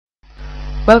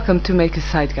Welcome to Make a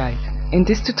Site Guide. In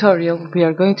this tutorial we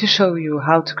are going to show you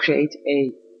how to create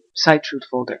a site root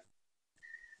folder.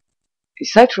 A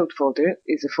site root folder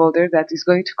is a folder that is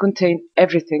going to contain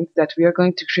everything that we are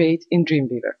going to create in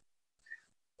Dreamweaver.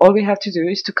 All we have to do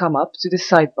is to come up to the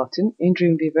Site button in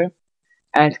Dreamweaver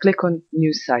and click on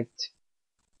New Site.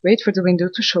 Wait for the window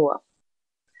to show up.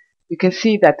 You can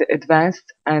see that the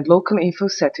Advanced and Local Info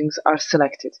settings are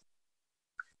selected.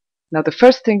 Now the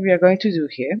first thing we are going to do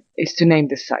here is to name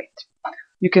the site.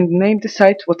 You can name the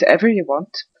site whatever you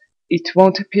want. It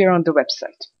won't appear on the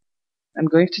website. I'm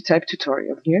going to type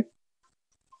tutorial here.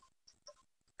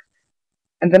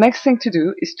 And the next thing to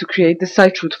do is to create the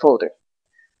site root folder.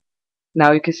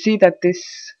 Now you can see that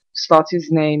this slot is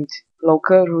named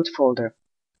local root folder.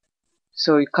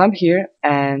 So you come here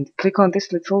and click on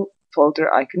this little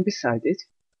folder icon beside it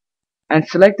and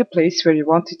select the place where you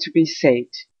want it to be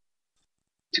saved.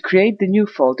 To create the new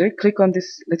folder, click on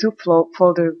this little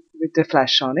folder with the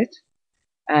flash on it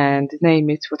and name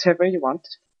it whatever you want.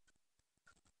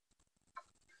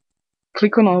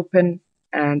 Click on Open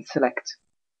and select.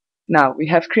 Now we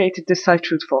have created the site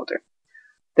root folder.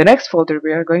 The next folder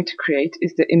we are going to create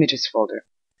is the images folder.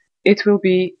 It will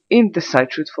be in the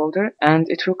site root folder and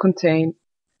it will contain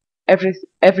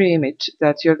every image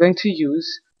that you're going to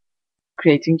use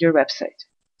creating your website.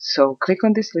 So click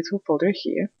on this little folder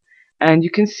here. And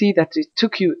you can see that it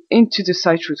took you into the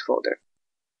site root folder.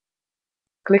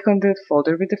 Click on the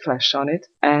folder with the flash on it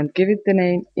and give it the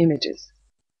name Images.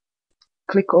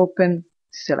 Click Open,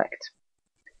 select.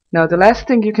 Now the last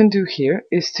thing you can do here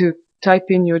is to type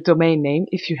in your domain name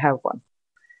if you have one.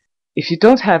 If you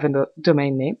don't have a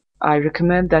domain name, I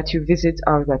recommend that you visit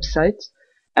our website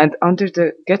and under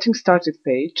the Getting Started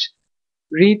page,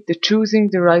 read the Choosing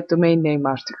the Right Domain Name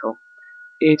article.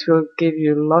 It will give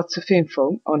you lots of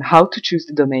info on how to choose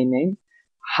the domain name,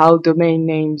 how domain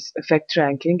names affect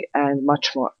ranking, and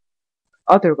much more.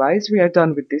 Otherwise, we are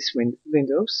done with this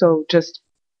window, so just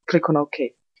click on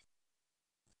OK.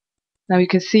 Now you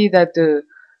can see that the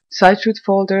site root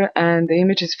folder and the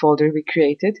images folder we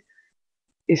created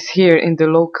is here in the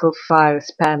local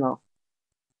files panel.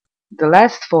 The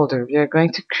last folder we are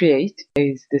going to create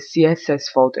is the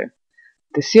CSS folder.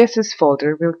 The CSS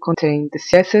folder will contain the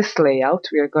CSS layout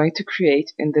we are going to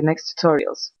create in the next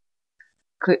tutorials.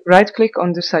 Right-click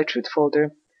on the site root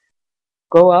folder,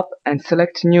 go up and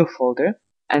select New Folder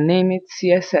and name it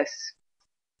CSS.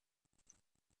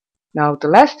 Now the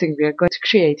last thing we are going to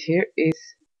create here is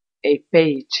a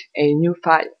page, a new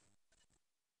file.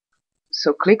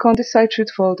 So click on the site root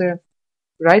folder,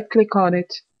 right-click on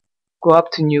it, go up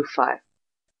to New File.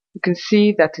 You can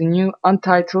see that a new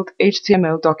untitled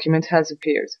HTML document has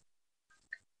appeared.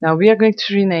 Now we are going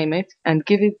to rename it and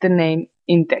give it the name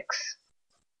Index.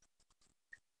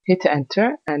 Hit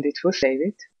enter and it will save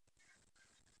it.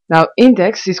 Now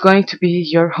Index is going to be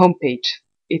your home page.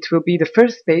 It will be the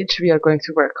first page we are going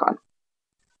to work on.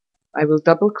 I will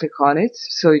double click on it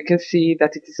so you can see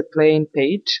that it is a plain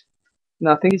page.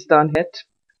 Nothing is done yet,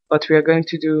 but we are going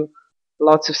to do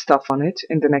lots of stuff on it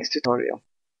in the next tutorial.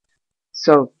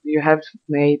 So you have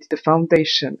made the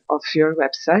foundation of your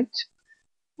website.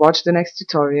 Watch the next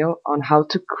tutorial on how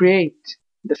to create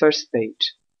the first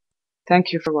page.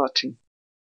 Thank you for watching.